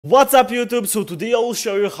What's up YouTube? So today I will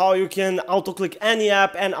show you how you can auto-click any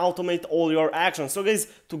app and automate all your actions. So guys,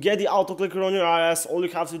 to get the auto-clicker on your iOS, all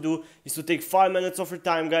you have to do is to take 5 minutes of your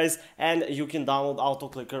time guys, and you can download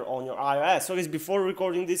auto-clicker on your iOS. So guys, before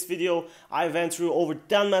recording this video, I went through over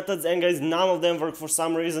 10 methods and guys, none of them work for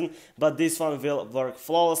some reason, but this one will work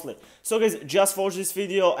flawlessly. So guys, just watch this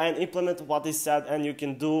video and implement what is said and you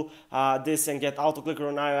can do this and get auto-clicker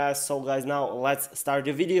on iOS. So guys, now let's start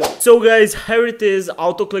the video. So guys, here it is,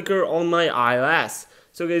 auto-clicker on my iOS.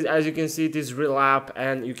 So guys, as you can see, it is real app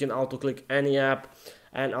and you can auto-click any app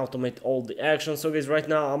and automate all the actions. So guys, right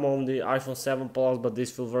now I'm on the iPhone 7 Plus, but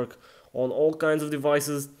this will work on all kinds of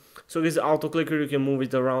devices. So guys, auto-clicker, you can move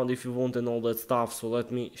it around if you want and all that stuff. So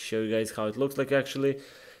let me show you guys how it looks like actually.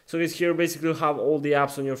 So guys, here basically you have all the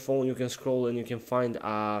apps on your phone. You can scroll and you can find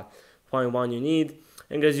one you need.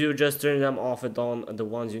 And guys, you just turn them off and on the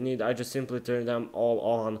ones you need. I just simply turn them all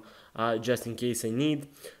on just in case I need.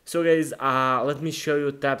 So guys, let me show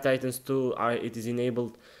you Tap Titans 2. It is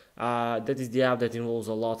enabled. That is the app that involves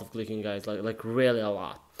a lot of clicking guys, like really a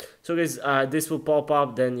lot. So guys, this will pop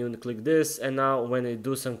up, then you click this, and now when I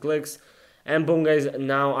do some clicks, and boom guys,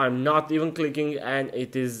 now I'm not even clicking and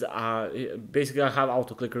it is basically I have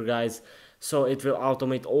auto clicker guys, so it will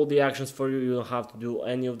automate all the actions for you. You don't have to do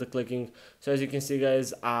any of the clicking. So as you can see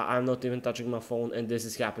guys, I'm not even touching my phone and this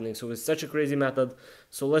is happening. So it's such a crazy method.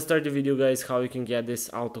 So let's start the video guys, how you can get this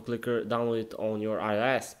auto clicker downloaded on your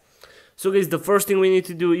iOS. So guys, the first thing we need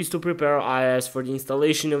to do is to prepare iOS for the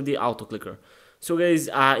installation of the auto clicker. So guys,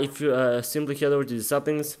 if you simply head over to the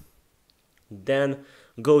settings, then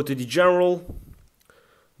go to the general,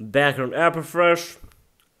 background app refresh,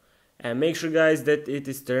 and make sure guys that it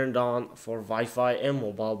is turned on for Wi-Fi and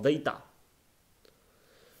mobile data.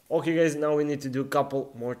 Okay guys, now we need to do a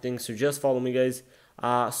couple more things, so just follow me guys.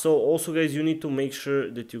 So also guys, you need to make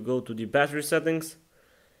sure that you go to the battery settings,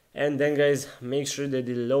 and then guys, make sure that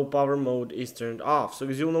the low power mode is turned off. So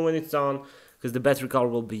guys, you'll know when it's on because the battery color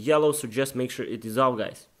will be yellow, so just make sure it is off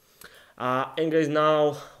guys. And guys,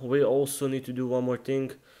 now we also need to do one more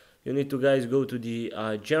thing. You need to guys go to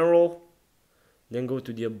the general, then go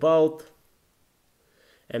to the about,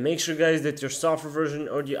 and make sure guys that your software version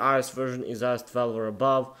or the iOS version is iOS 12 or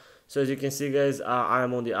above. So as you can see guys, I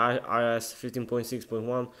am on the iOS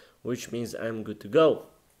 15.6.1, which means I'm good to go.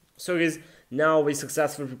 So guys, now we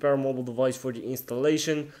successfully prepare a mobile device for the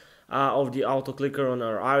installation of the auto clicker on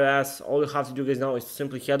our iOS. All you have to do guys now is to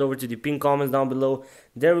simply head over to the pinned comments down below.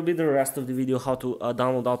 There will be the rest of the video how to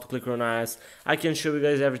download auto clicker on iOS. I can show you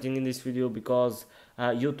guys everything in this video because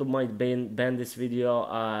YouTube might ban this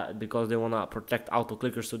video because they want to protect auto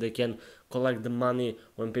clicker, so they can collect the money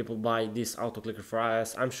when people buy this auto clicker for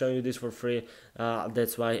iOS. I'm showing you this for free,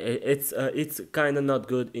 that's why it's kind of not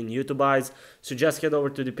good in YouTube eyes. So just head over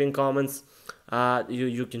to the pinned comments.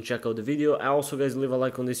 You can check out the video. Also guys, leave a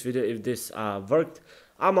like on this video if this worked.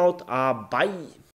 I'm out. Bye.